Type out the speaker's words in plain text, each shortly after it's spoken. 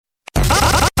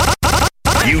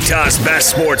Utah's best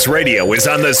sports radio is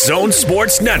on the Zone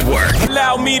Sports Network.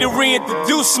 Allow me to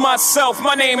reintroduce myself.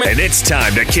 My name is... And it's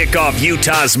time to kick off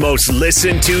Utah's most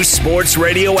listened to sports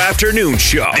radio afternoon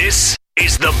show. This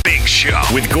is The Big Show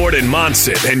with Gordon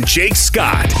Monson and Jake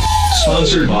Scott.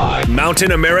 Sponsored by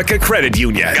Mountain America Credit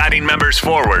Union, guiding members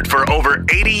forward for over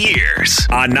 80 years.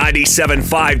 On 97.5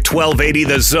 1280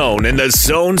 The Zone and the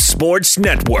Zone Sports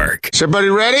Network. Is everybody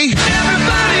ready?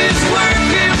 Everybody's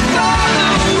working for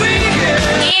the weekend.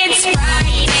 It's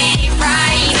Friday,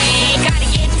 gotta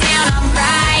get down on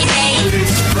Friday.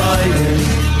 It's Friday,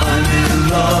 I'm in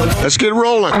love. Let's get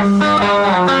rolling.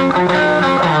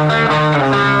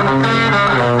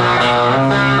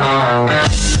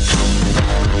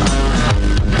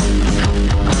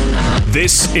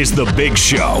 This is The Big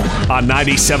Show on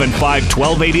 97.5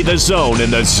 1280 The Zone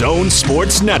and the Zone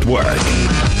Sports Network.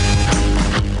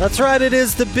 That's right, it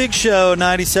is The Big Show,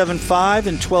 97.5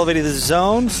 and 1280 The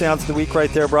Zone. Sounds of the week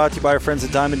right there, brought to you by our friends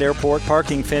at Diamond Airport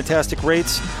Parking. Fantastic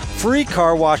rates, free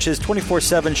car washes,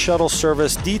 24/7 shuttle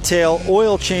service, detail,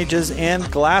 oil changes, and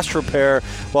glass repair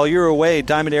while you're away.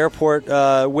 Diamond Airport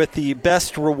with the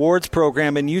best rewards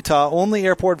program in Utah, only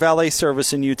airport valet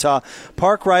service in Utah.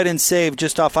 Park, ride, and save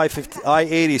just off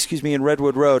I-80 in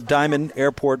Redwood Road. Diamond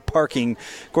Airport Parking.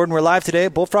 Gordon, we're live today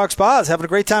at Bullfrog Spas. Having a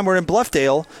great time. We're in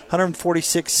Bluffdale,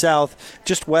 146 South,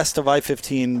 just west of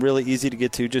I-15. Really easy to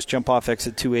get to. Just jump off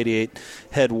exit 288,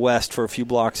 head west for a few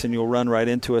blocks, and you'll run right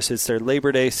into us. It's their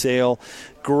Labor Day sale.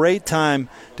 Great time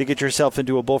to get yourself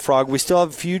into a Bullfrog. We still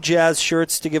have a few Jazz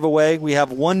shirts to give away. We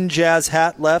have one Jazz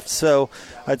hat left, so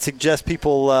I'd suggest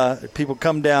people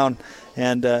come down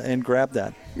and grab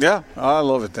that. Yeah, I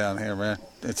love it down here, man.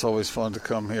 It's always fun to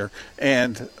come here.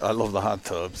 And I love the hot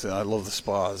tubs, and I love the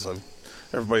spas.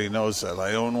 Everybody knows that.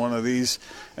 I own one of these,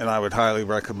 and I would highly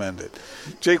recommend it.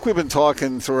 Jake, we've been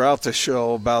talking throughout the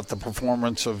show about the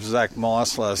performance of Zach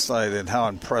Moss last night and how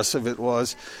impressive it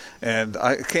was. And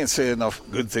I can't say enough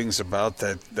good things about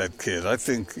that kid. I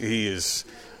think he is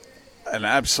an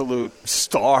absolute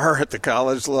star at the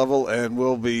college level and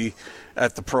will be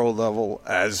at the pro level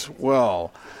as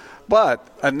well. But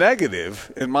a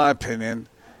negative, in my opinion,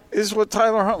 is what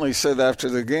Tyler Huntley said after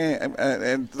the game.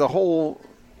 And the whole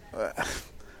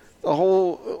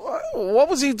what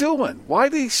was he doing? Why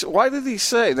did he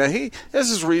say? Now, he has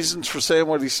his reasons for saying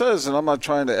what he says, and I'm not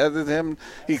trying to edit him.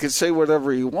 He can say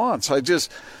whatever he wants. Let me just,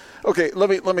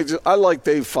 I like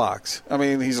Dave Fox. I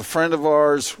mean, he's a friend of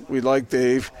ours. We like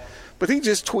Dave. But he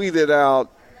just tweeted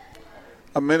out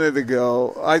a minute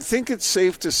ago, I think it's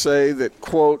safe to say that,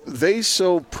 quote, they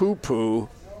so poo-poo,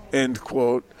 end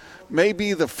quote, may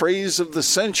be the phrase of the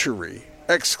century,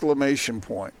 exclamation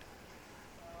point.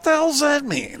 What the hell's that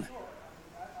mean?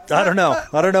 I don't know.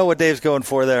 I don't know what Dave's going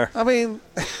for there. I mean,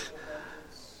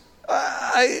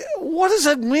 what does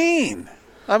that mean?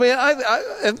 I mean,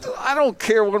 I don't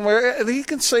care one way. And he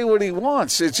can say what he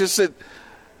wants. It's just that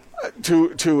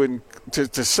to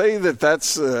say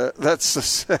that's the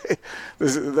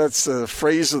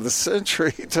phrase of the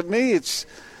century. To me, it's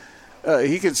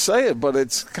he can say it, but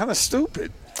it's kind of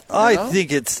stupid. I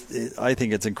think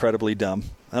it's incredibly dumb,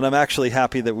 and I'm actually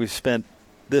happy that we've spent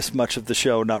this much of the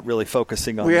show not really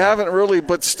focusing on. We haven't really,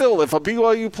 but still, if a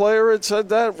BYU player had said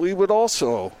that, we would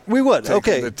also. We would,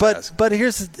 okay, but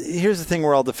here's the thing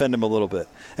where I'll defend him a little bit,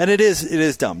 and it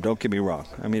is dumb. Don't get me wrong.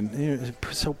 I mean,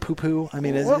 so poo poo. I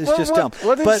mean, it's just dumb.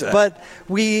 What is that? But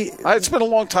it's been a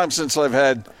long time since I've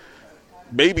had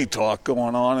baby talk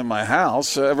going on in my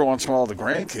house. Every once in a while, the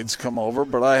grandkids come over,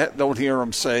 but I don't hear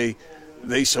them say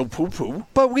they so poo poo.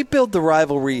 But we build the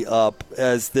rivalry up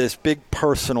as this big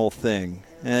personal thing.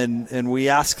 And we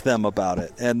ask them about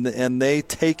it, and they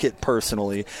take it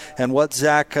personally. And what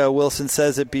Zach Wilson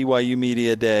says at BYU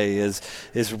Media Day is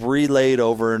relayed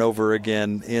over and over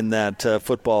again in that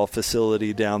football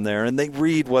facility down there. And they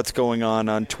read what's going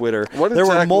on Twitter. What did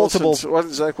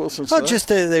Zach Wilson say? Just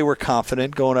they were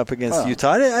confident going up against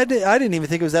Utah. I didn't even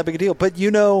think it was that big a deal. But you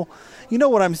know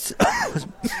what I'm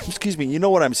excuse me. You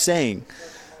know what I'm saying.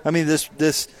 I mean,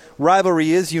 this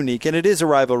rivalry is unique, and it is a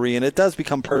rivalry, and it does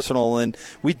become personal, and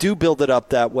we do build it up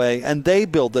that way, and they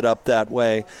build it up that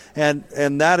way, and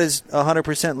that is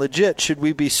 100% legit. Should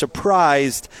we be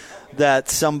surprised that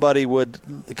somebody would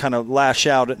kind of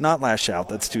not lash out,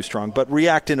 that's too strong, but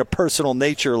react in a personal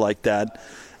nature like that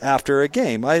after a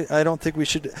game? I don't think we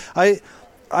should.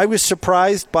 I was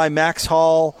surprised by Max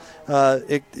Hall,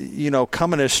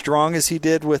 coming as strong as he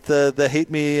did with the hate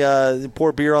me,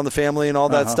 pour beer on the family and all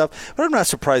that stuff. But I'm not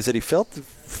surprised that he felt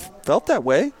that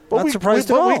way. Not surprised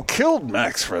at all. We killed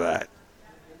Max for that.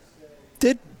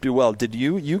 Did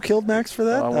you? You killed Max for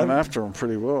that? I went after him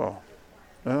pretty well.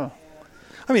 Yeah.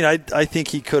 I mean, I think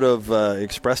he could have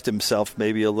expressed himself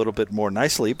maybe a little bit more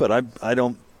nicely, but I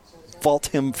don't fault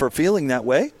him for feeling that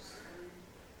way.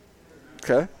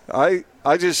 Okay.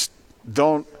 I just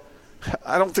don't –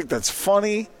 I don't think that's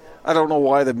funny. I don't know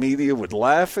why the media would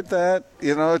laugh at that.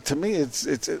 You know, to me, it's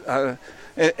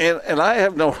and I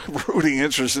have no rooting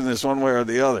interest in this one way or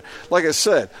the other. Like I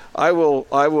said, I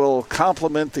will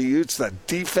compliment the Utes. That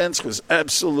defense was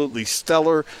absolutely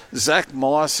stellar. Zach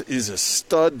Moss is a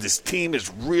stud. This team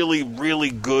is really,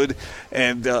 really good,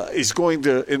 and is going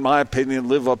to, in my opinion,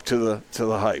 live up to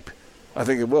the hype. I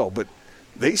think it will. But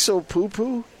they so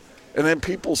poo-poo, and then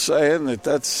people saying that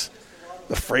that's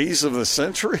the phrase of the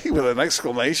century with an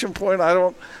exclamation point.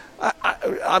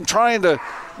 I'm trying to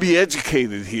be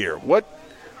educated here. What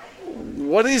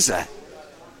is that?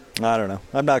 I don't know.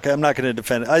 I'm not going to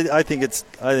defend it. I think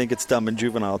it's dumb and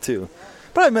juvenile too.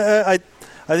 But I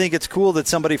think it's cool that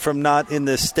somebody from not in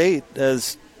this state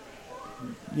has,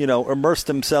 immersed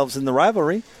themselves in the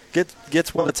rivalry,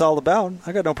 gets what it's all about.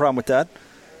 I got no problem with that.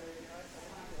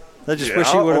 I just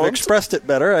wish he would have expressed it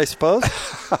better, I suppose.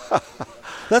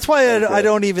 That's why I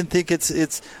don't even think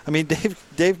it's. I mean,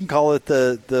 Dave can call it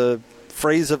the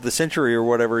phrase of the century or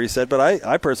whatever he said, but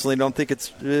I personally don't think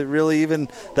it's really even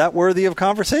that worthy of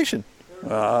conversation.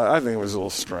 I think it was a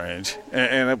little strange,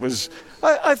 and it was.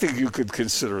 I think you could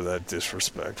consider that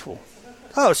disrespectful.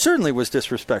 Oh, it certainly was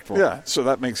disrespectful. Yeah, so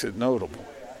that makes it notable.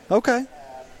 Okay.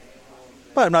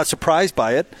 But I'm not surprised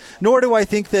by it, nor do I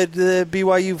think that the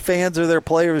BYU fans or their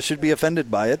players should be offended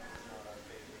by it.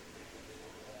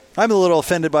 I'm a little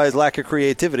offended by his lack of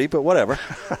creativity, but whatever.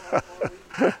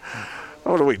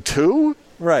 What are we, 2?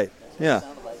 Right, yeah.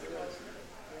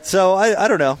 So I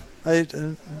don't know.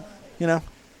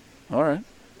 All right.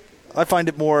 I find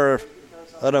it more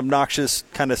an obnoxious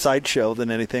kind of sideshow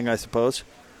than anything, I suppose.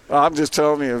 I'm just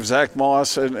telling you, if Zach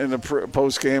Moss in the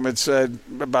post-game had said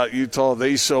about Utah,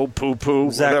 they so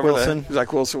poo-poo. Zach Wilson.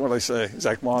 Zach Wilson, what did I say?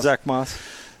 Zach Moss? Zach Moss.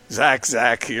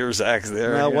 Zach here, Zach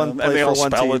there. And they all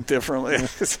spell it differently.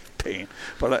 It's a pain.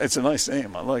 But it's a nice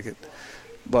name. I like it.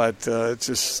 But it's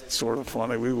just sort of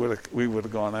funny. We would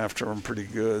have gone after him pretty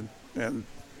good. And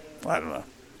I don't know.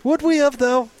 Would we have,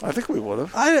 though? I think we would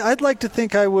have. I'd like to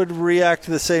think I would react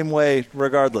the same way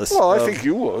regardless. Well, I think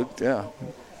you would, yeah.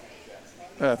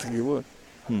 I think you would.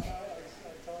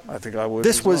 I think I would.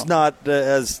 This was not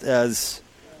as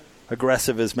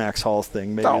aggressive as Max Hall's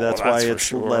thing. Maybe that's why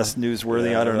it's less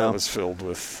newsworthy. I don't know. It was filled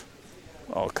with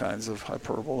all kinds of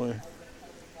hyperbole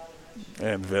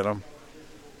and venom.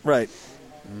 Right.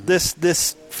 Mm-hmm.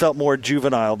 This felt more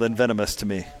juvenile than venomous to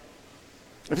me.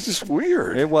 It's just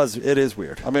weird. It is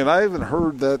weird. I mean, I haven't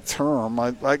heard that term.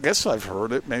 I guess I've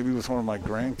heard it maybe with one of my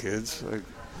grandkids.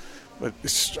 But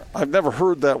I've never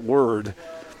heard that word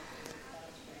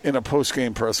in a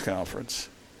post-game press conference,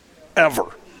 ever,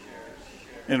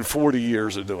 in 40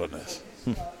 years of doing this.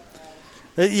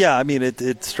 Yeah, I mean,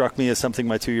 it struck me as something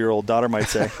my 2-year-old daughter might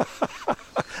say.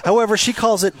 However, she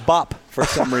calls it bop for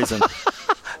some reason.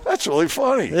 That's really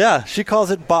funny. Yeah, she calls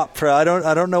it bop. I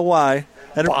don't know why.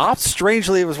 And bop?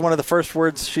 Strangely, it was one of the first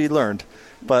words she learned.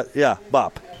 But, yeah,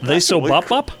 bop. They so really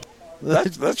bop?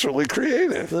 That's really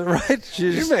creative. Right?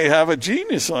 You may have a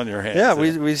genius on your hands. Yeah,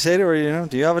 we say to her,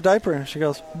 do you have a diaper? And she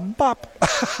goes, bop.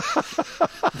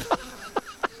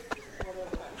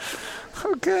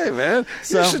 Okay, man.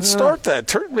 You should start that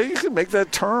term. Maybe you can make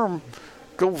that term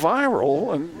go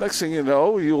viral, and next thing you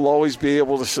know, you'll always be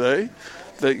able to say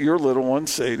that your little one,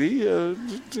 Sadie,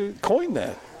 coined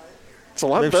that. It's a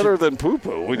lot better than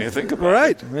poo-poo when you think about it.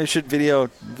 Right. Maybe you should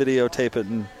videotape it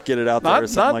and get it out there or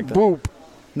something like that. Not boop.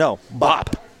 No,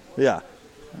 bop. Yeah.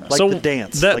 Like the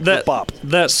dance. The bop.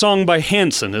 That song by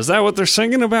Hanson, is that what they're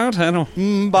singing about? I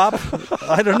don't bop.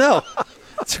 I don't know.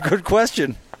 It's a good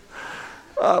question.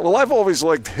 Well, I've always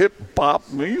liked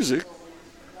hip-bop music.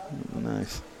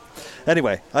 Nice.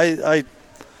 Anyway, I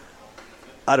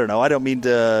don't know. I don't mean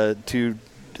to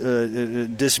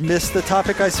dismiss the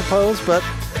topic, I suppose, but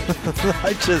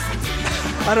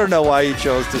I don't know why he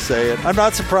chose to say it. I'm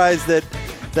not surprised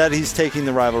that he's taking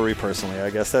the rivalry personally. I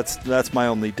guess that's my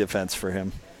only defense for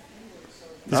him.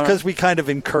 It's because we kind of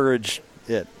encourage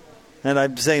it. And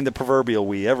I'm saying the proverbial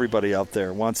we. Everybody out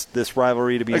there wants this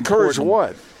rivalry to be encourage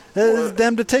important. What?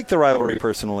 Them to take the rivalry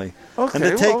personally. Okay,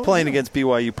 and to take playing against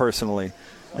BYU personally.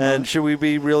 And should we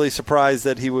be really surprised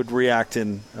that he would react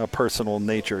in a personal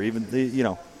nature? Even,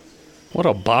 What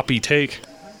a boppy take.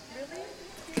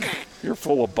 You're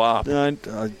full of bop.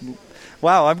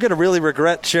 Wow, I'm going to really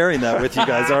regret sharing that with you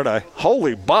guys, aren't I?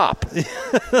 Holy bop.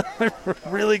 I'm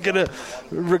really going to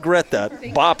regret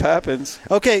that. Bop happens.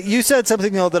 Okay, you said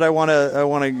something, though, that I want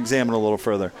to examine a little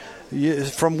further.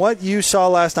 From what you saw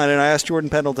last night, and I asked Jordan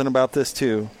Pendleton about this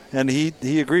too, and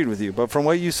he agreed with you, but from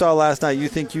what you saw last night, you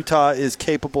think Utah is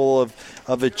capable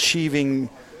of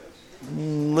achieving,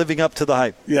 living up to the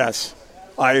hype? Yes.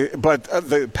 But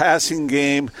the passing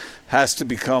game has to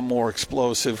become more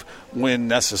explosive when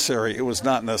necessary. It was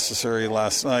not necessary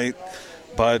last night.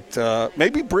 But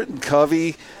maybe Britton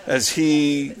Covey, as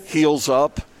he heals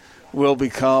up, will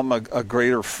become a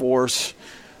greater force.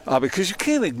 Because you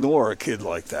can't ignore a kid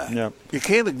like that. Yep. You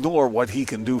can't ignore what he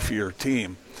can do for your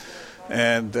team.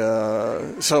 And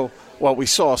well, we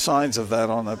saw signs of that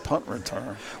on that punt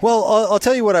return. Well, I'll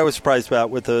tell you what I was surprised about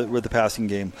with the passing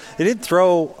game. They didn't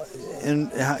throw,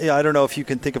 and I don't know if you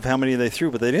can think of how many they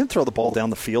threw, but they didn't throw the ball down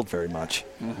the field very much.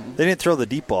 Mm-hmm. They didn't throw the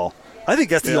deep ball. I think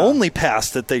that's the only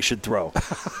pass that they should throw.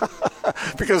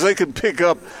 Because they can pick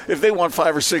up, if they want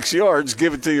 5 or 6 yards,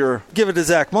 give it to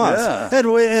Zach Moss. Yeah.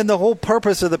 And the whole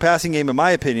purpose of the passing game, in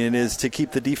my opinion, is to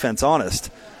keep the defense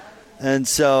honest. And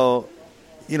so,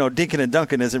 Dinkin and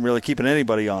Duncan isn't really keeping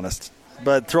anybody honest.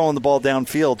 But throwing the ball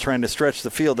downfield, trying to stretch the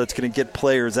field, that's going to get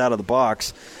players out of the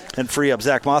box and free up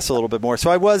Zach Moss a little bit more. So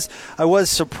I was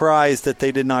surprised that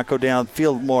they did not go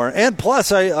downfield more. And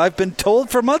plus, I've been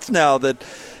told for months now that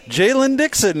Jalen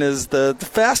Dixon is the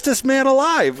fastest man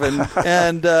alive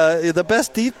and the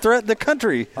best deep threat in the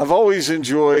country. I've always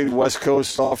enjoyed West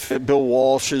Coast Bill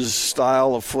Walsh's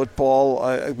style of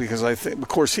football because I think, of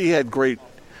course, he had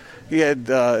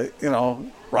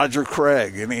Roger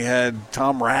Craig and he had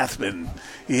Tom Rathman.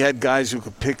 He had guys who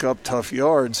could pick up tough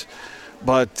yards.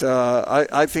 But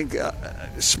I think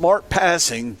smart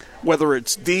passing, whether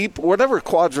it's deep, whatever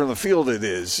quadrant of the field it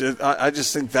is, I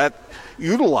just think that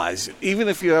utilize it, even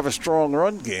if you have a strong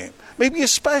run game. Maybe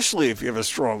especially if you have a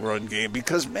strong run game,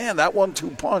 because, man, that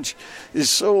 1-2 punch is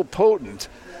so potent.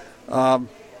 I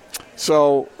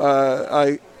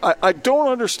don't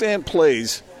understand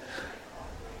plays.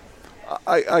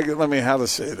 Let me how to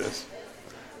say this.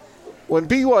 When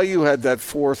BYU had that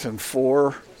 4th and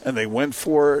 4, and they went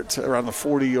for it around the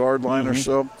 40-yard line or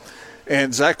so,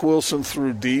 and Zach Wilson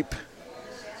threw deep,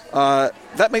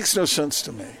 that makes no sense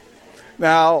to me.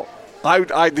 Now,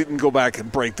 I didn't go back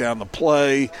and break down the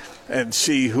play and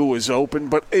see who was open,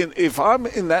 but if I'm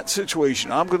in that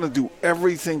situation, I'm going to do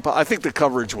everything. I think the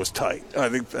coverage was tight. I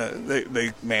think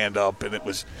they manned up, and it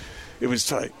was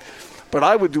tight. But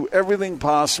I would do everything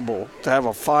possible to have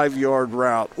a 5-yard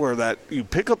route where that you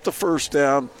pick up the first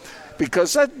down,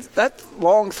 because that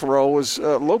long throw was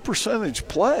a low percentage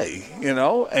play,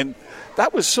 and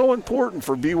that was so important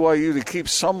for BYU to keep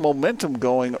some momentum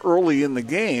going early in the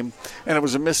game, and it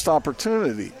was a missed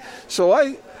opportunity. So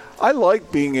I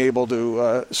like being able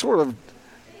to sort of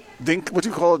dink, what do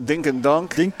you call it, dink and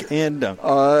dunk? Dink and dunk.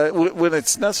 When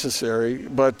it's necessary.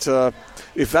 But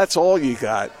if that's all you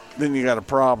got, then you got a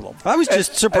problem. I was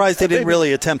just surprised they didn't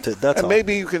really attempt it. That's all.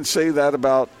 Maybe you can say that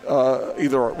about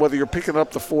either whether you're picking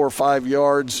up the 4 or 5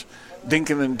 yards,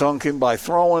 dinking and dunking by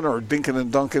throwing, or dinking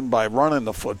and dunking by running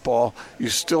the football. You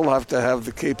still have to have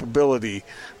the capability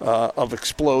of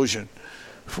explosion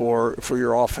for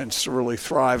your offense to really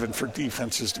thrive and for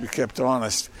defenses to be kept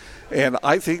honest. And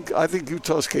I think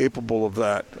Utah's capable of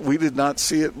that. We did not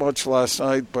see it much last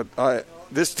night, but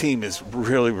this team is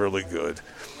really, really good.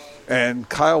 And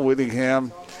Kyle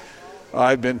Whittingham,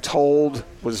 I've been told,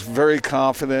 was very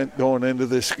confident going into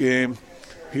this game.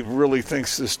 He really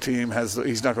thinks this team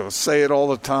he's not going to say it all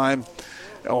the time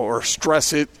or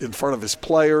stress it in front of his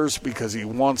players, because he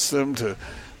wants them to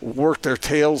work their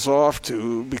tails off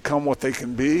to become what they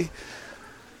can be.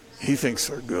 He thinks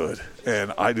they're good,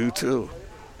 and I do too.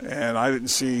 And I didn't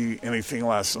see anything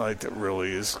last night that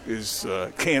really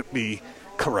can't be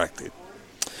corrected.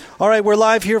 All right, we're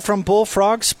live here from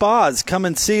Bullfrog Spas. Come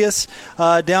and see us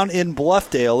down in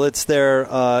Bluffdale.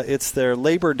 It's their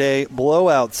Labor Day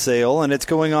blowout sale, and it's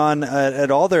going on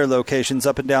at all their locations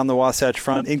up and down the Wasatch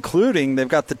Front, including they've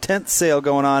got the tent sale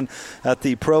going on at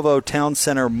the Provo Town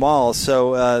Center Mall.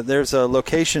 So there's a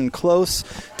location close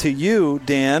to you,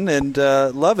 Dan, and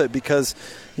love it because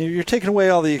you're taking away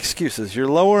all the excuses. You're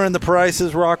lowering the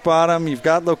prices, rock bottom. You've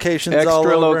got locations extra all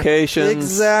over. Locations.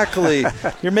 Exactly.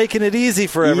 You're making it easy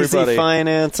for everybody. Easy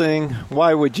financing.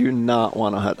 Why would you not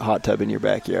want a hot tub in your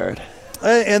backyard?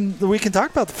 And we can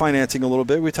talk about the financing a little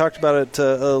bit. We talked about it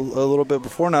a little bit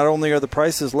before. Not only are the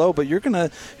prices low, but you're gonna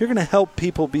help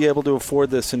people be able to afford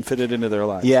this and fit it into their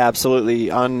lives. Yeah,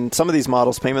 absolutely. On some of these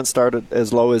models, payments start at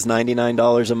as low as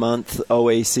 $99 a month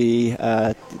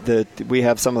OAC. We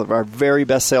have some of our very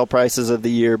best sale prices of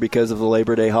the year because of the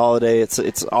Labor Day holiday.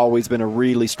 It's always been a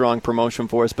really strong promotion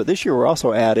for us. But this year we're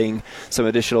also adding some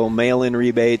additional mail-in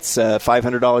rebates,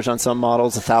 $500 on some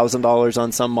models, $1,000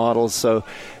 on some models. So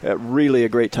really a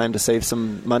great time to save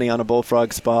some money on a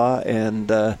Bullfrog Spa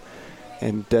and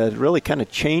really kind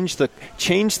of change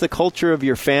the culture of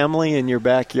your family and your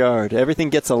backyard. Everything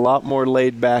gets a lot more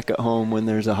laid back at home when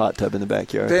there's a hot tub in the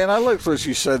backyard. Dan, I liked what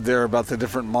you said there about the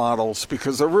different models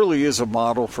because there really is a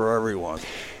model for everyone.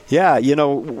 Yeah,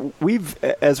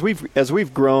 as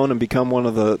we've grown and become one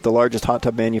of the largest hot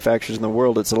tub manufacturers in the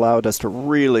world, it's allowed us to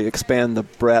really expand the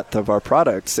breadth of our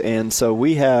products. And so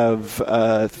we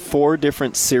have 4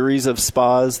 different series of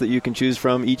spas that you can choose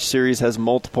from. Each series has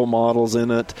multiple models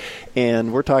in it,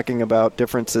 and we're talking about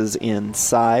differences in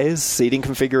size, seating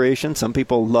configuration. Some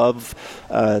people love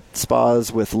spas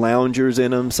with loungers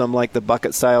in them. Some like the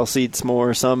bucket-style seats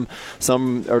more. Some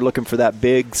are looking for that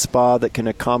big spa that can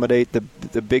accommodate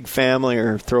the big family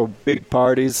or throw big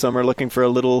parties. Some are looking for a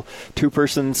little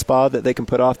 2-person spa that they can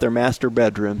put off their master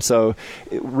bedroom. So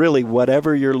really,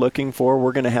 whatever you're looking for,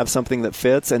 we're going to have something that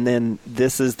fits. And then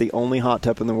this is the only hot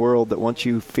tub in the world that once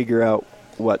you figure out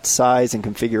what size and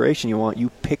configuration you want, you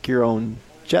pick your own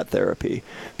jet therapy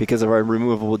because of our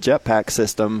removable jet pack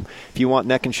system. If you want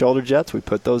neck and shoulder jets, we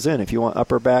put those in. If you want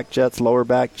upper back jets, lower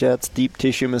back jets, deep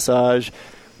tissue massage,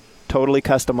 totally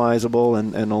customizable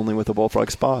and only with a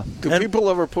Bullfrog Spa. Do people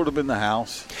ever put them in the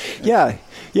house? Yeah.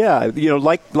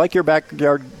 Like your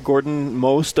backyard, Gordon,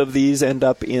 most of these end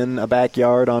up in a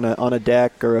backyard on a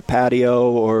deck or a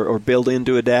patio or built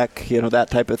into a deck, that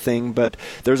type of thing. But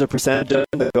there's a percentage of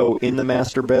them that go in the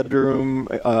master bedroom,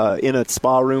 in a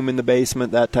spa room in the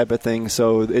basement, that type of thing.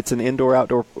 So it's an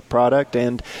indoor-outdoor product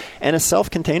and a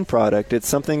self-contained product. It's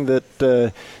something that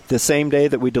the same day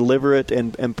that we deliver it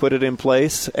and put it in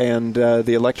place and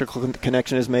the electrical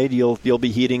connection is made, you'll be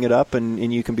heating it up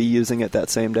and you can be using it that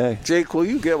same day. Jake, will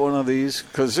you get one of these?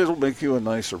 Because it'll make you a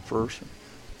nicer person.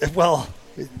 Well,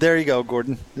 there you go,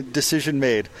 Gordon. Decision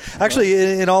made.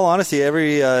 Actually, in all honesty,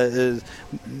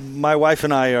 my wife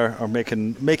and I are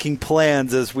making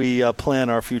plans as we plan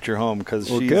our future home because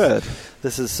good.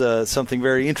 This is something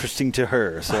very interesting to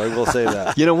her. So I will say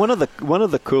that. One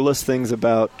of the coolest things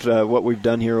about what we've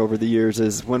done here over the years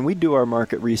is when we do our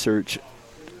market research.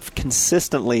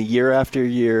 Consistently, year after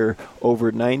year,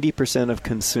 over 90% of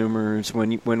consumers,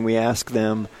 when we ask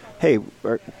them, hey,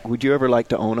 would you ever like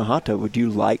to own a hot tub? Would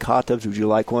you like hot tubs? Would you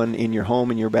like one in your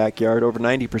home, in your backyard? Over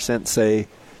 90%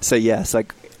 say yes.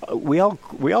 Like we all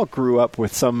grew up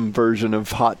with some version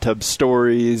of hot tub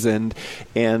stories, and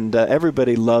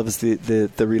everybody loves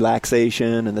the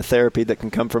relaxation and the therapy that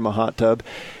can come from a hot tub.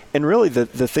 And really, the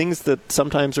things that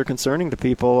sometimes are concerning to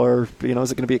people are,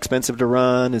 is it going to be expensive to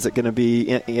run? Is it going to be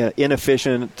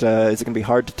inefficient? Is it going to be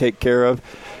hard to take care of?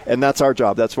 And that's our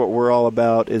job. That's what we're all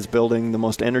about, is building the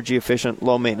most energy-efficient,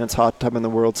 low-maintenance hot tub in the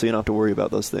world so you don't have to worry about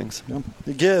those things.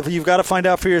 Yeah. You've got to find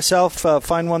out for yourself.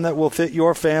 Find one that will fit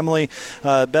your family.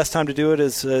 Best time to do it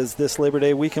is this Labor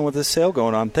Day weekend with this sale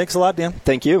going on. Thanks a lot, Dan.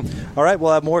 Thank you. All right,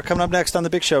 we'll have more coming up next on The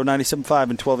Big Show, 97.5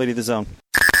 and 1280 The Zone.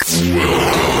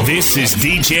 This is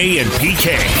DJ and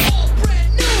PK.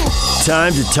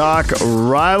 Time to talk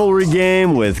rivalry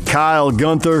game with Kyle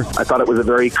Gunther. I thought it was a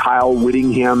very Kyle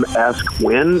Whittingham-esque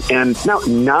win. And now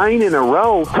 9 in a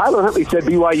row, Tyler Huntley said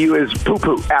BYU is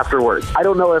poo-poo afterwards. I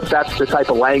don't know if that's the type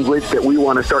of language that we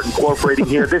want to start incorporating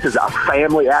here. This is a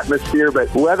family atmosphere,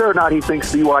 but whether or not he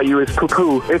thinks BYU is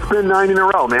poo-poo, it's been 9 in a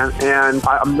row, man. And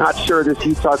I'm not sure this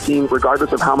Utah team,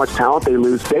 regardless of how much talent they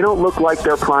lose, they don't look like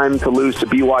they're primed to lose to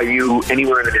BYU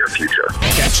anywhere in the near future.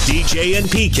 Catch DJ and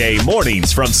PK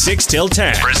mornings from 6 till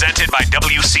 10. Presented by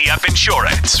WCF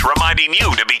Insurance. Reminding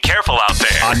you to be careful out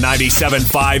there. On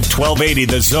 97.5, 1280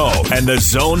 The Zone and The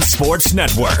Zone Sports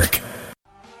Network.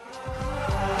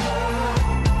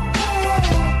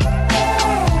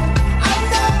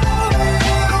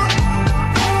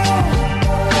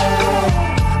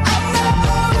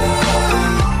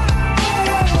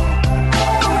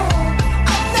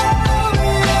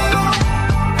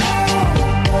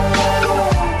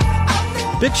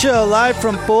 Big Show live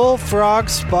from Bullfrog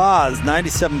Spas,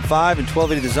 97.5 and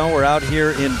 1280 The Zone. We're out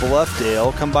here in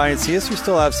Bluffdale. Come by and see us. We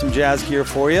still have some jazz gear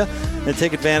for you. And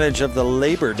take advantage of the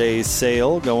Labor Day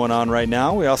sale going on right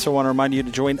now. We also want to remind you to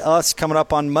join us coming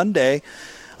up on Monday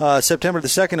September the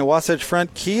 2nd at Wasatch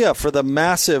Front Kia for the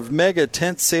massive mega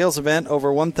tent sales event.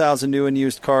 Over 1,000 new and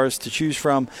used cars to choose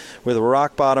from with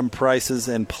rock-bottom prices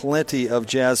and plenty of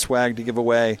jazz swag to give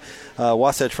away.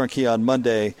 Wasatch Front Kia on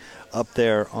Monday up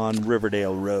there on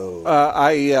Riverdale Road.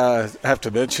 I have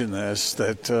to mention this,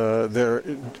 that there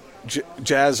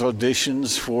jazz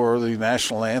auditions for the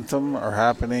national anthem are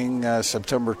happening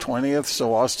September 20th.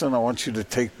 So, Austin, I want you to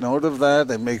take note of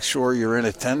that and make sure you're in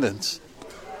attendance.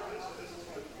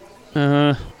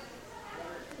 You've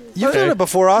done it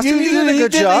before, Austin. You did a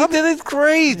good job. You did it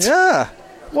great. Yeah.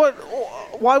 What?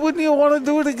 Why wouldn't you want to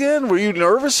do it again? Were you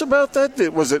nervous about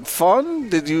that? Was it fun?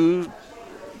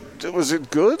 Was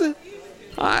it good?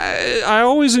 I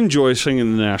always enjoy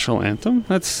singing the national anthem.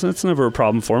 That's never a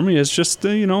problem for me. It's just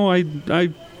I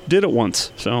did it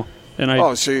once, so and I don't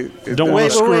want to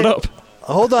screw it up.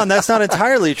 Hold on, that's not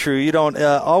entirely true. You don't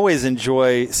always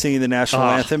enjoy singing the national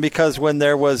anthem, because when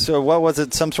there was, what was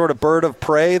it, some sort of bird of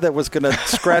prey that was going to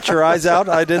scratch your eyes out,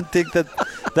 I didn't think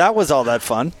that was all that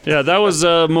fun. Yeah, that was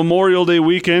Memorial Day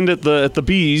weekend at the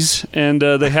Bees, and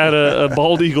they had a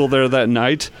bald eagle there that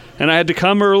night, and I had to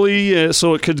come early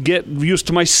so it could get used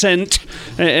to my scent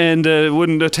and it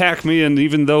wouldn't attack me. And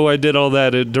even though I did all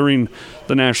that during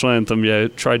the national anthem,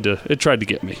 it tried to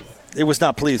get me. It was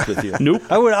not pleased with you. Nope.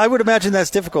 I would imagine that's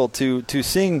difficult to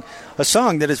sing a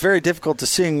song that is very difficult to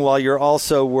sing while you're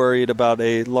also worried about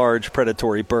a large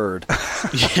predatory bird.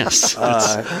 Yes.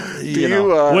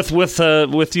 With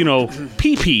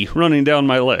pee-pee running down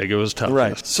my leg, it was tough.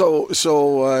 Right.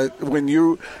 So when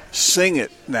you sing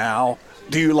it now,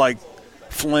 do you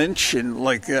flinch and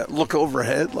look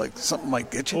overhead like something might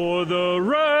get you? For the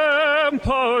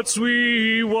ramparts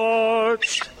we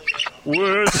watched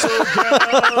were so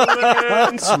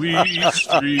gallant, sweet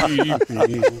streaming.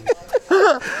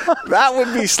 That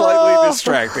would be slightly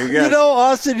distracting. Yes.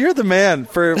 Austin, you're the man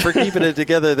for keeping it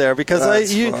together there,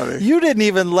 because you didn't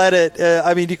even let it.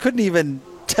 You couldn't even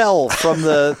tell from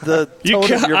the tone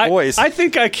of your voice. I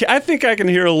think I can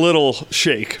hear a little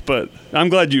shake, but I'm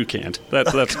glad you can't.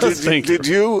 That's good. Thank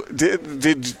you.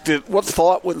 Did what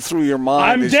thought went through your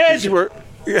mind? I'm dead.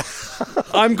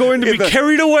 I'm going to be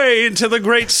carried away into the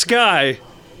great sky.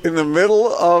 In the middle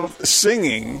of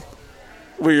singing,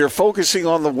 where you're focusing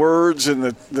on the words and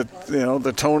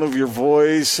the tone of your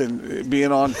voice and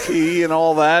being on key and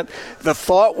all that, the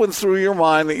thought went through your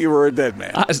mind that you were a dead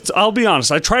man. I'll be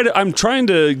honest. I'm trying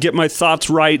to get my thoughts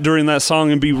right during that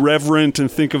song and be reverent and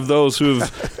think of those who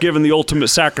have given the ultimate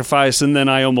sacrifice, and then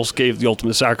I almost gave the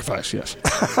ultimate sacrifice. Yes.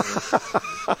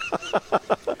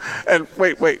 And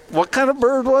wait, what kind of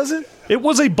bird was it? It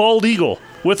was a bald eagle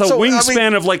with a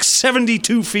wingspan of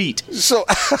 72 feet. So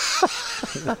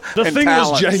the thing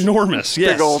was ginormous.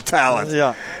 Yes. Big old talent.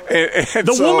 Yeah. And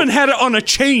the woman had it on a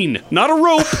chain, not a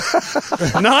rope,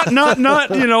 not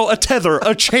a tether,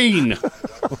 a chain.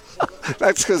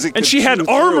 That's because and she had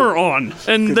armor on,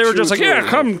 and they were just like, "Yeah,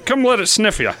 come, let it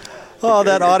sniff you." Oh,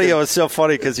 that audio is so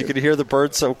funny because you could hear the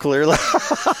bird so clearly.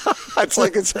 It's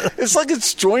like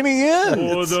it's joining in.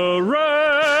 For the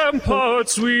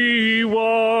ramparts we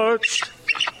watched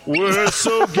were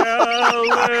so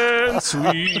gallant,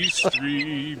 we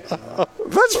streamed.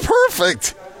 That's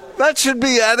perfect. That should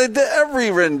be added to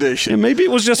every rendition. Yeah, maybe it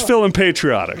was just feeling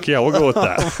patriotic. Yeah, we'll go with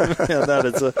that. Yeah, that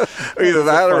is either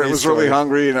that or it was really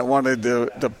hungry and it wanted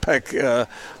to peck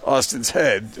Austin's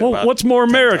head. Well, what's more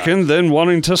American than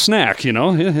wanting to snack,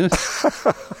 Yeah.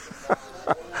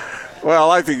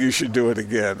 Well, I think you should do it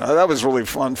again. That was really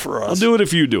fun for us. I'll do it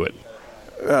if you do it.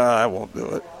 I won't do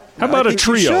it. How about a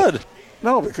trio? You should.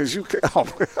 No, because you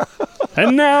can't.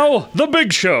 And now, the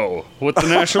big show with the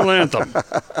national anthem.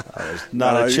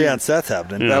 Not a chance that's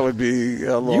happening. That would be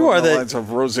along the lines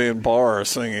of Roseanne Barr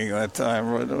singing that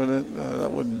time, wouldn't it?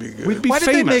 That wouldn't be good. We'd be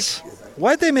famous.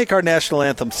 Why'd they make our national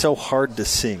anthem so hard to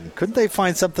sing? Couldn't they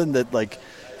find something that,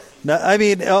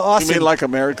 Austin... You mean like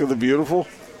America the Beautiful?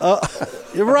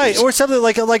 Right, or something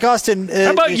like Austin.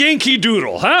 How about Yankee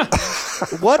Doodle, huh?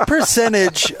 What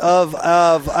percentage of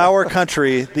our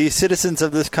country, the citizens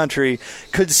of this country,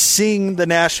 could sing the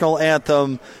national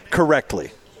anthem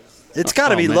correctly? It's got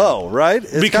to be low, right?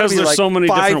 It's because there's so many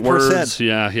 5%. Different words.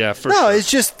 Yeah, for sure. No, it's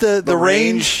just the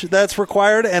range that's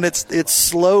required, and it's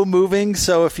slow moving.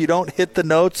 So if you don't hit the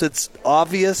notes, it's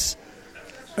obvious.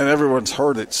 And everyone's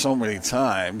heard it so many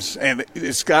times, and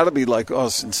it's got to be, like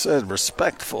Austin said,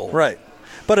 respectful. Right.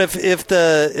 But if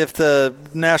the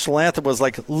national anthem was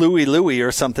like Louie Louie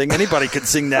or something, anybody could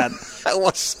sing that.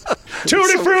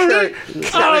 Tutti frutti,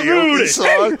 I'm Rudy.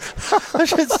 Song. I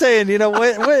should say,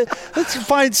 let's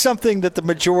find something that the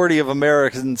majority of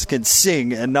Americans can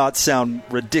sing and not sound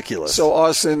ridiculous. So,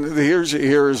 Austin,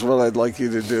 here's what I'd like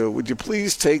you to do. Would you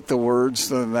please take the words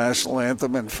to the national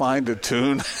anthem and find a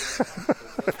tune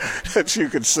that you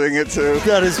could sing it to?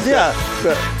 That is,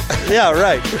 yeah,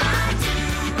 right.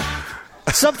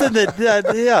 Something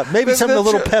that, maybe something a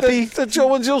little peppy. That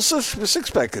Joe and Jill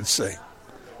Sixpack could sing.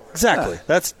 Exactly.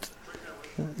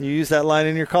 You used that line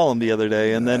in your column the other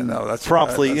day, and then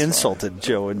promptly insulted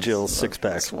Joe and Jill's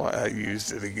six-pack. That's why I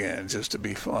used it again, just to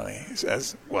be funny.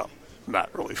 Not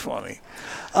really funny.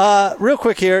 Real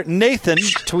quick here, Nathan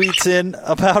tweets in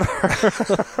about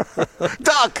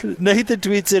Duck. Nathan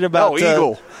tweets in about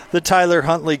Eagle. The Tyler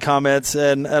Huntley comments,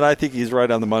 and I think he's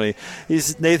right on the money.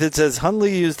 Nathan says,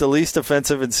 Huntley used the least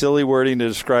offensive and silly wording to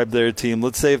describe their team.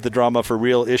 Let's save the drama for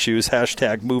real issues.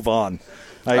 # move on.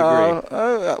 I agree.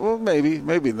 Well,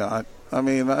 maybe not. I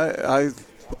mean,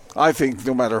 I think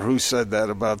no matter who said that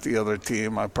about the other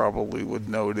team, I probably would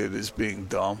note it as being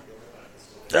dumb.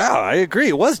 Yeah, I agree.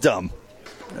 It was dumb.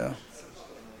 Yeah.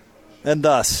 And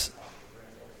thus,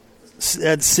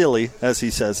 and silly, as he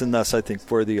says, and thus I think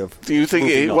worthy of. Do you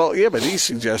think? But he's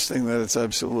suggesting that it's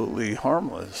absolutely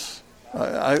harmless.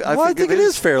 I think it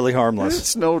is fairly harmless.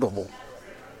 It's notable.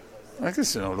 I think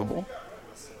it's notable.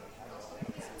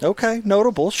 Okay,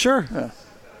 notable, sure. Yeah,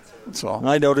 that's all.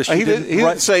 I noticed he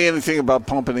didn't say anything about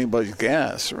pumping anybody's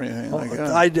gas or anything like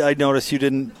that. I noticed you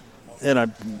didn't,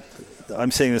 and I'm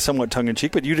saying this somewhat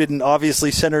tongue-in-cheek, but you didn't obviously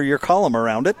center your column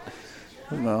around it.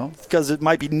 No. Because it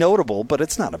might be notable, but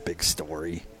it's not a big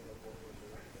story.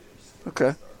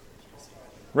 Okay.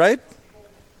 Right?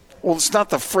 Well, it's not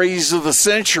the phrase of the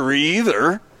century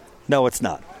either. No, it's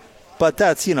not. But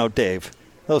that's, Dave.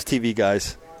 Those TV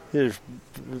guys, they're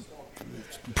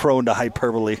prone to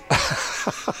hyperbole.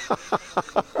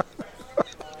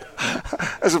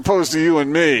 As opposed to you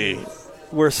and me.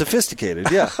 We're sophisticated,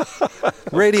 yeah.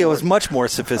 Radio is much more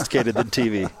sophisticated than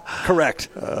TV. Correct.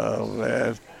 Oh,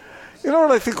 man. You know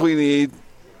what I think we need?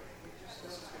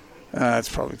 It's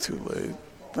probably too late.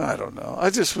 I don't know. I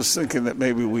just was thinking that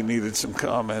maybe we needed some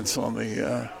comments on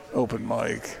the open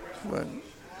mic. But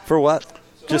for what?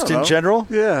 Just in general?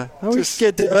 Yeah.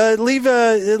 Leave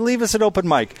us an open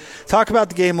mic. Talk about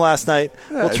the game last night.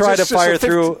 We'll try to fire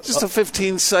through. Just a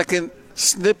 15-second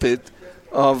snippet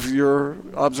of your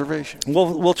observation.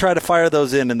 We'll try to fire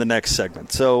those in the next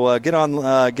segment. So get on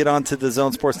to the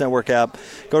Zone Sports Network app.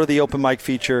 Go to the open mic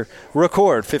feature.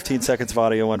 Record 15 seconds of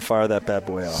audio and fire that bad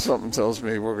boy off. Something tells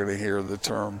me we're going to hear the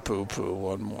term poo-poo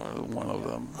one of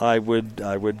them. I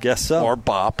would guess so. Or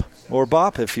bop. Or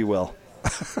bop, if you will.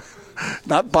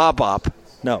 Not bop.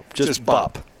 No, just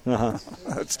bop. Uh-huh.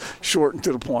 That's short and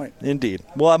to the point. Indeed.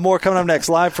 We'll have more coming up next,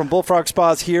 live from Bullfrog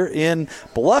Spas here in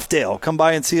Bluffdale. Come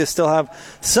by and see us. Still have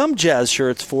some jazz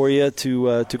shirts for you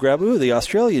to grab. Ooh, the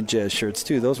Australian jazz shirts,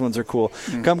 too. Those ones are cool.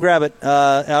 Come grab it.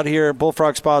 Out here at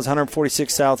Bullfrog Spas,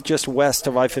 146 South, just west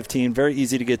of I-15. Very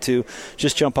easy to get to.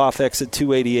 Just jump off exit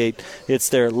 288. It's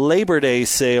their Labor Day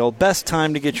sale. Best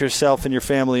time to get yourself and your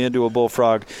family into a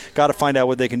Bullfrog. Got to find out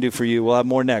what they can do for you. We'll have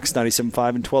more next.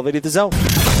 97.5 and 1280 The Zone.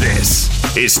 This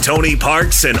is Tony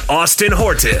Parks and Austin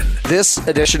Horton. This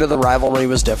edition of the rivalry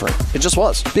was different. It just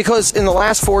was. Because in the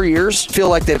last 4 years, I feel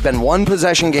like they've been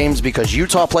one-possession games because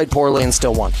Utah played poorly and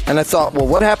still won. And I thought, well,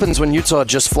 what happens when Utah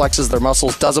just flexes their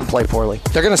muscles, doesn't play poorly?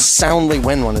 They're going to soundly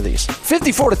win one of these.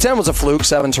 54-10 was a fluke,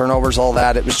 7 turnovers, all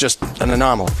that. It was just an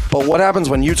anomaly. But what happens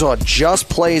when Utah just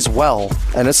plays well,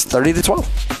 and it's 30-12?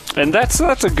 And that's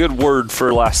a good word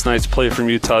for last night's play from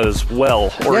Utah as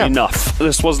well, or enough.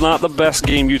 This was not the best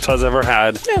game Utah's ever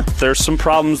had. Yeah. There's some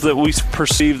problems that we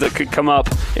perceive that could come up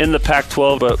in the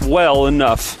Pac-12, but well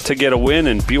enough to get a win,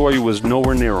 and BYU was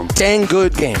nowhere near them. Dang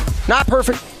good game. Not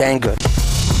perfect, dang good.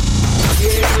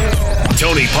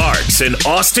 Tony Parks and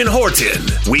Austin Horton.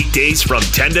 Weekdays from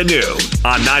 10 to noon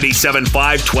on 97.5,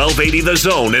 1280 The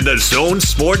Zone and the Zone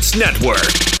Sports Network.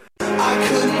 I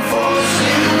couldn't force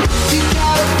you. You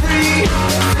got a free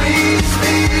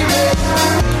spirit.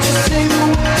 Just say the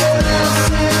word, I'll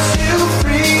set you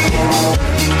free.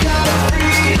 You got a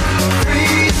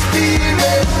free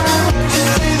spirit. Just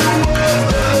say the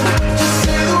word. Just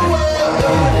say the word.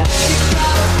 You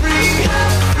got a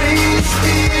free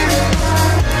spirit.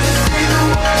 Just say the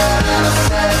word, I'll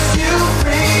set you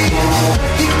free.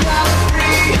 You got a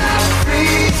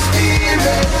free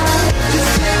spirit.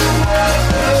 Just say the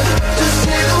word. Just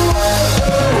say the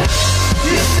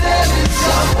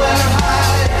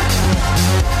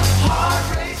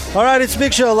All right, it's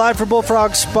Big Show live from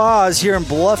Bullfrog Spas here in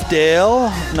Bluffdale,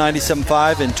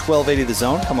 97.5 and 1280 The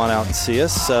Zone. Come on out and see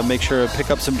us. Make sure to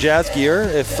pick up some jazz gear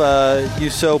if you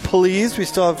so please. We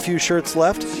still have a few shirts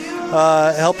left.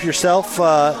 Help yourself.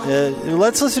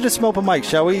 Let's listen to Smoke and Mike,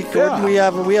 shall we? Gordon, we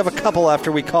have a couple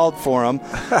after we called for them.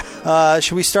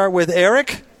 Should we start with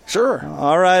Eric? Sure.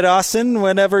 All right, Austin,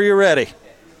 whenever you're ready.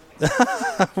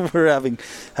 We're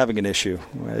having an issue,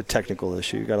 a technical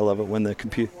issue. You got to love it when the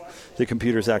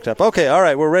computers act up. Okay, all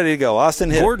right, we're ready to go.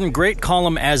 Austin, hit. Gordon, great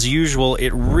column as usual.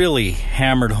 It really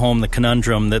hammered home the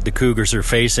conundrum that the Cougars are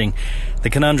facing.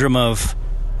 The conundrum of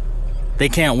they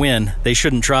can't win, they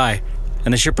shouldn't try,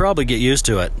 and they should probably get used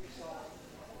to it.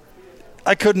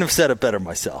 I couldn't have said it better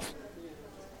myself.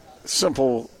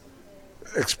 Simple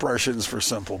expressions for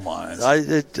simple minds.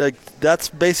 That's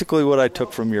basically what I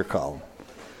took from your column.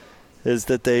 Is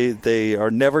that they are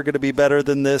never going to be better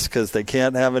than this because they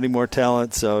can't have any more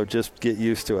talent, so just get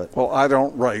used to it. Well, I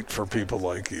don't write for people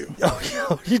like you.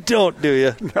 Oh, you don't, do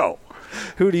you? No.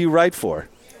 Who do you write for?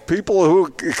 People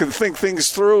who can think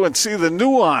things through and see the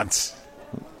nuance.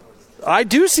 I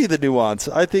do see the nuance.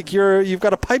 I think you've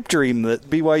got a pipe dream that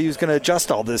BYU's going to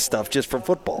adjust all this stuff just for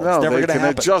football. No, it's never they going to can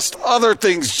happen. adjust other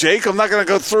things, Jake. I'm not going to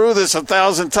go through this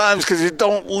 1,000 times because you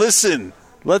don't listen.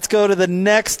 Let's go to the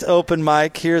next open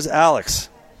mic. Here's Alex.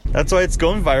 That's why it's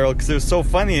going viral, because it was so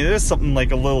funny. It is something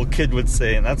like a little kid would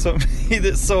say, and that's what made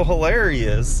it so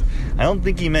hilarious. I don't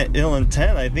think he meant ill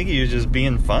intent. I think he was just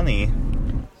being funny.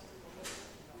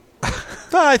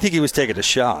 I think he was taking a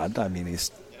shot. I mean,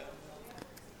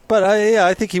 But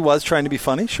I think he was trying to be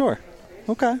funny. Sure.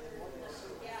 Okay.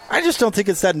 I just don't think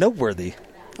it's that noteworthy.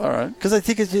 All right. Because I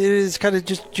think it is kind of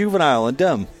just juvenile and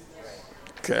dumb.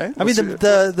 Okay. I mean,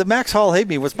 the Max Hall Hate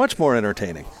Me was much more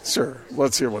entertaining. Sure.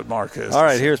 Let's hear what Mark is. All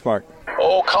right, here's Mark.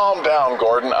 Oh, calm down,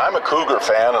 Gordon. I'm a Cougar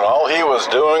fan, and all he was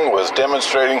doing was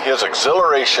demonstrating his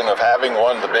exhilaration of having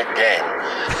won the big game.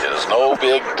 It is no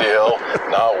big deal,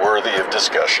 not worthy of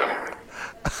discussion.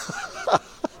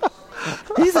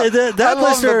 That I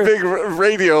love the big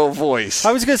radio voice.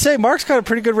 I was going to say, Mark's got a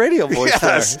pretty good radio voice.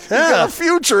 Yes, there. He's got a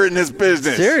future in this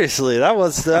business. Seriously, that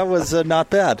was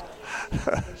not bad.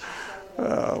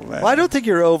 Oh, man. Well, I don't think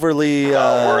you're overly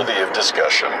not worthy of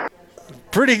discussion.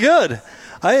 Pretty good.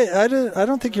 I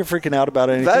don't think you're freaking out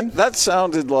about anything. That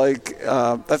sounded like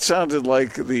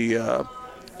the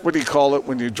what do you call it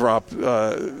when you drop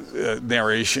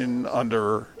narration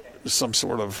under some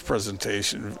sort of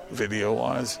presentation video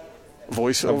wise?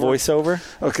 Voiceover. A voiceover?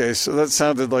 Okay, so that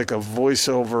sounded like a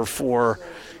voiceover for,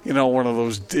 one of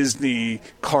those Disney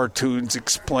cartoons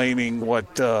explaining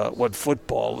what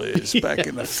football is back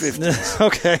in the 50s.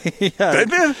 Okay, yeah.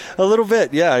 Didn't it? A little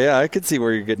bit, yeah. I could see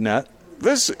where you're getting at.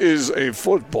 This is a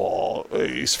football,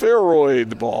 a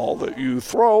spheroid ball that you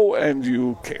throw and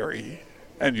you carry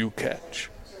and you catch.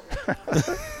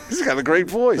 He's got a great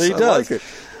voice. He does. I like it.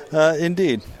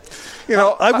 Indeed.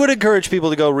 I would encourage people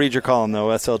to go read your column, though,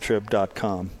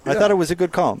 sltrib.com. I thought it was a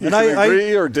good column. You can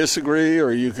agree or disagree,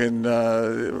 or you can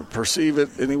perceive it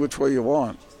any which way you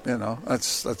want.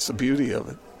 That's the beauty of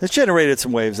it. It's generated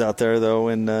some waves out there, though,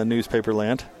 in newspaper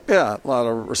land. Yeah, a lot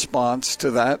of response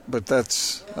to that, but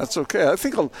that's okay. I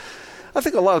think a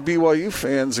lot of BYU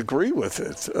fans agree with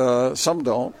it. Some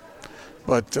don't,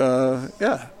 but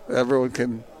everyone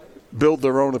can build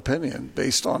their own opinion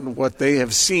based on what they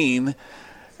have seen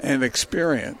and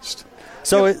experienced.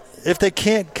 So if they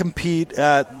can't compete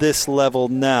at this level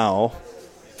now,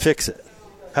 fix it.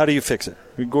 How do you fix it?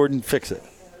 Gordon, fix it.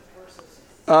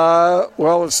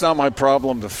 Well, it's not my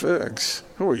problem to fix.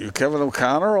 Who are you, Kevin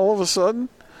O'Connor, all of a sudden?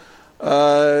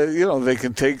 They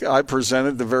can take – I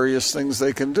presented the various things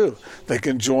they can do. They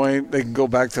can go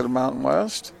back to the Mountain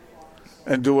West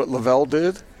and do what Lavelle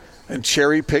did and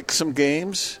cherry-pick some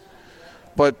games.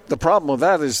 But the problem with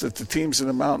that is that the teams in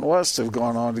the Mountain West have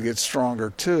gone on to get stronger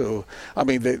too. I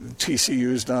mean,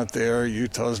 TCU's not there,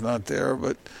 Utah's not there,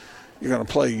 but you're going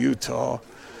to play Utah.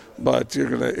 But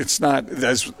it's not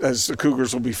as the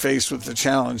Cougars will be faced with the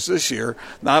challenge this year.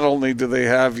 Not only do they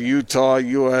have Utah,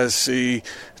 USC,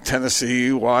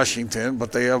 Tennessee, Washington,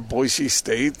 but they have Boise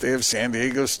State, they have San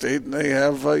Diego State, and they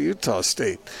have Utah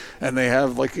State. And they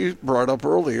have, like you brought up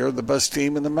earlier, the best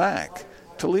team in the MAC,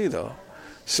 Toledo.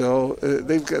 So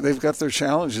they've got their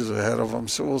challenges ahead of them.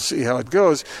 So we'll see how it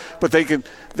goes. But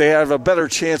they have a better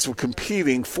chance of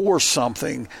competing for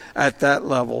something at that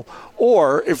level.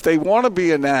 Or if they want to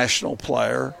be a national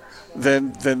player,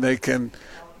 then they can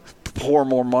pour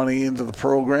more money into the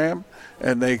program,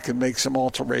 and they can make some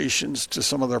alterations to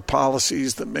some of their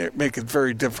policies that make it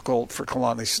very difficult for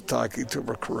Kalani Sitake to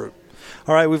recruit.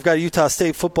 All right, we've got Utah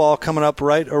State football coming up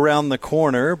right around the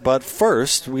corner. But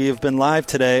first, we have been live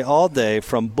today all day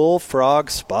from Bullfrog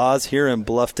Spas here in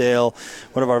Bluffdale,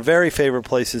 one of our very favorite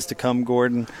places to come,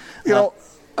 Gordon. You know,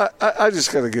 I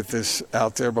just got to get this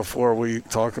out there before we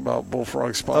talk about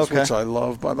Bullfrog Spas, which I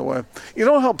love, by the way. You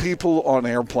know how people on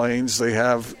airplanes, they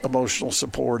have emotional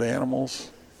support animals?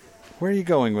 Where are you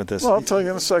going with this? Well, I'll tell you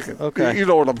in a second. Okay. You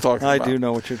know what I'm talking about. I do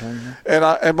know what you're talking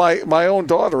about. And my own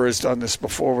daughter has done this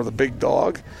before with a big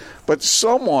dog. But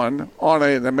someone on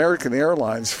an American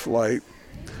Airlines flight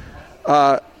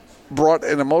brought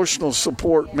an emotional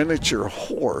support miniature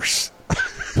horse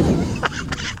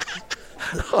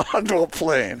onto a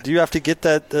plane. Do you have to get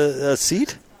that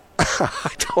seat?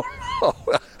 I don't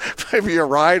know. Maybe you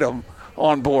ride them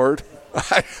on board.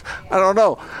 I don't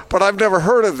know. But I've never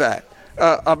heard of that.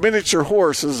 A miniature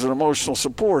horse is an emotional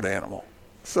support animal.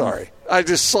 Sorry. I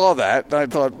just saw that, and I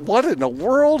thought, what in the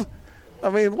world?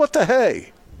 I mean, what the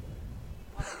hey?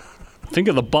 Think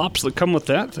of the bops that come with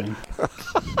that thing.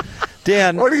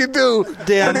 Dan, what do you do?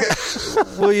 Dan,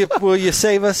 will you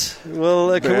save us?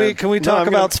 Well, can we talk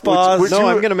about spas?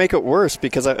 I'm going to make it worse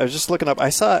because I was just looking up.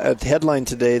 I saw a headline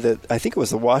today that I think it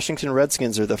was the Washington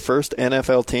Redskins are the first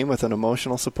NFL team with an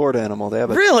emotional support animal. They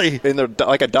have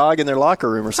like a dog in their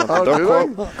locker room or something.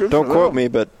 Don't quote me,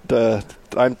 but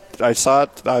I saw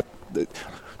it.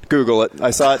 Google it.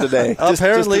 I saw it today.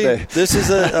 Apparently, just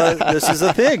today. this is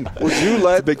a thing.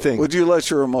 It's a big thing. Would you let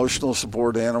your emotional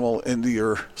support animal into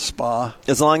your spa?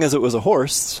 As long as it was a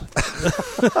horse.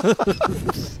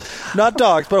 Not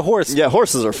dogs, but horses. Yeah,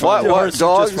 horses are fine. What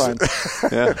dogs? Just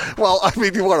fine. Yeah. Well, I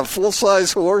mean, you want a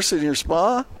full-size horse in your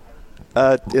spa?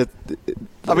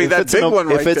 I mean, that big one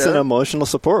right there. If it's an emotional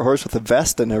support horse with a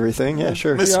vest and everything, yeah,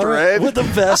 sure. Mr. Ed. With a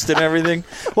vest and everything.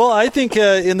 Well, I think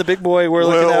in the big boy we're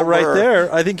looking at right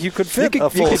there, I think you could fit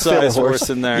a full-size horse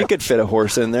in there. You could fit a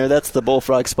horse in there. That's the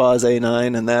Bullfrog Spas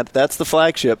A9, and that's the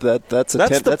flagship. That's a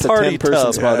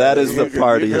 10-person spa. That is the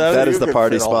party. That is the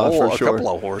party spa for sure. A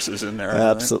couple of horses in there.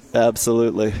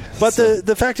 Absolutely. But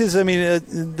the fact is, I mean,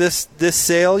 this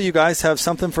sale, you guys have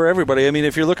something for everybody. I mean,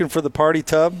 if you're looking for the party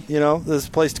tub, there's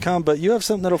a place to come. But you have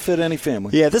something that'll fit any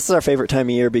family. Yeah, this is our favorite time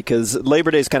of year because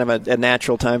Labor Day is kind of a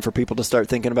natural time for people to start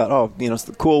thinking about,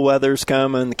 the cool weather's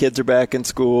coming, the kids are back in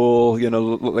school,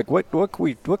 like what can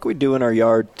we do in our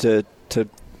yard to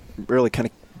really kind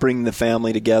of bring the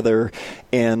family together,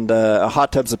 and a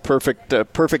hot tub's a perfect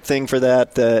thing for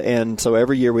that. And so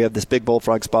every year we have this big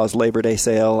Bullfrog Spas Labor Day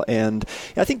sale, and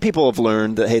I think people have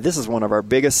learned that, hey, this is one of our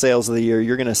biggest sales of the year.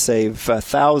 You're going to save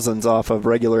thousands off of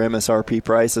regular MSRP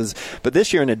prices. But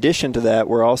this year, in addition to that,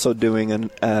 we're also doing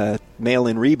a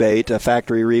mail-in rebate, a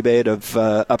factory rebate of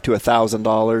up to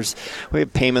 $1,000. We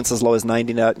have payments as low as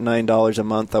 $99 a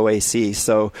month OAC.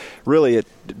 So really,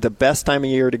 the best time of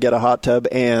year to get a hot tub,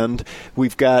 and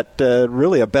we've got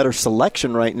really a better selection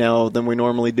right now than we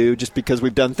normally do, just because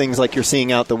we've done things like you're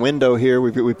seeing out the window here.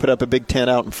 We put up a big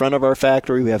tent out in front of our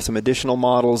factory. We have some additional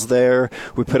models there.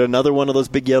 We put another one of those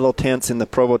big yellow tents in the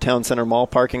Provo Town Center Mall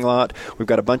parking lot. We've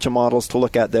got a bunch of models to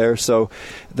look at there. So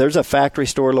there's a factory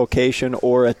store location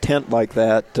or a tent like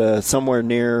that somewhere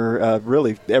near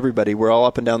really everybody. We're all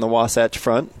up and down the Wasatch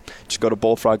Front. Just go to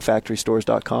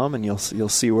bullfrogfactorystores.com and you'll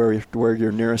see where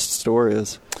your nearest store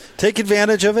is. Take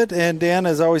advantage of it. And Dan,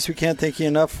 as always, we can't thank you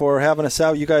enough for having us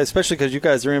out. You guys, especially because you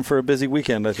guys are in for a busy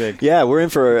weekend, I think. Yeah, we're in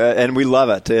for, and we love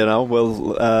it.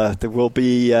 We'll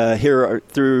be here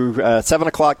through 7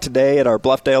 o'clock today at our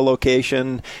Bluffdale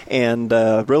location, and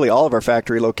really all of our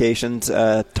factory locations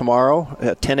tomorrow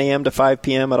at 10 a.m. to 5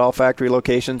 p.m. at all factory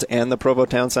locations and the Provo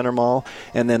Town Center Mall,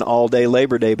 and then all day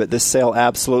Labor Day. But this sale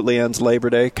absolutely ends Labor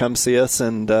Day. Come see us,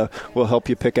 and we'll help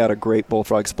you pick out a great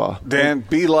Bullfrog spa. Dan,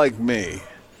 be like me.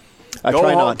 I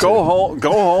try not to. Go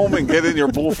home and get in your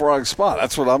Bullfrog spa.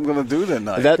 That's what I'm going to do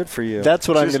tonight. Good for you. That's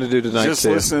what I'm going to do tonight, just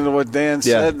too. Listening to what Dan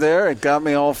said there, it got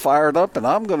me all fired up, and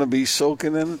I'm going to be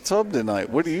soaking in the tub tonight.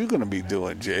 What are you going to be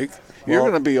doing, Jake? You're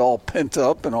going to be all pent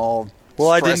up and all Well,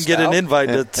 I didn't get an invite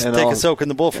to take a soak in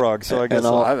the Bullfrog, so I guess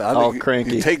I'll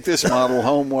cranky. You take this model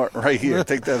home right here.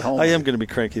 Take that home. I am going to be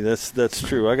cranky. That's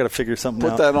true. I got to figure something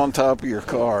out. Put that on top of your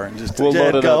car and just we'll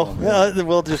load it up.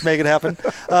 We'll just make it happen.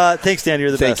 Thanks, Dan.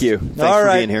 You're the best. Thank you. Thanks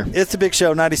for being here. It's the Big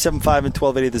Show, 97.5 and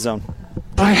 1280 The Zone.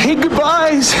 I hate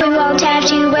goodbyes. We won't have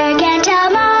to work until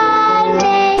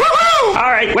Monday. Woo-hoo!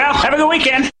 All right, well, have a good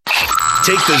weekend.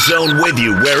 Take the Zone with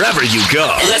you wherever you go.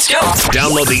 Let's go.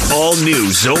 Download the all-new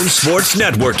Zone Sports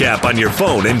Network app on your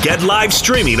phone and get live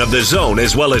streaming of the Zone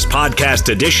as well as podcast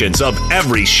editions of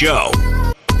every show.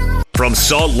 From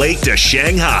Salt Lake to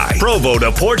Shanghai, Provo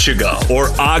to Portugal, or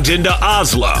Ogden to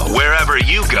Oslo, wherever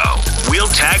you go, we'll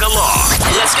tag along.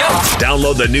 Let's go.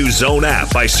 Download the new Zone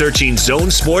app by searching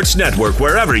Zone Sports Network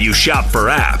wherever you shop for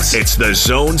apps. It's the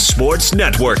Zone Sports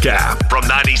Network app from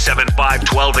 97.5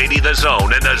 1280 The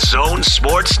Zone and the Zone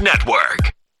Sports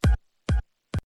Network.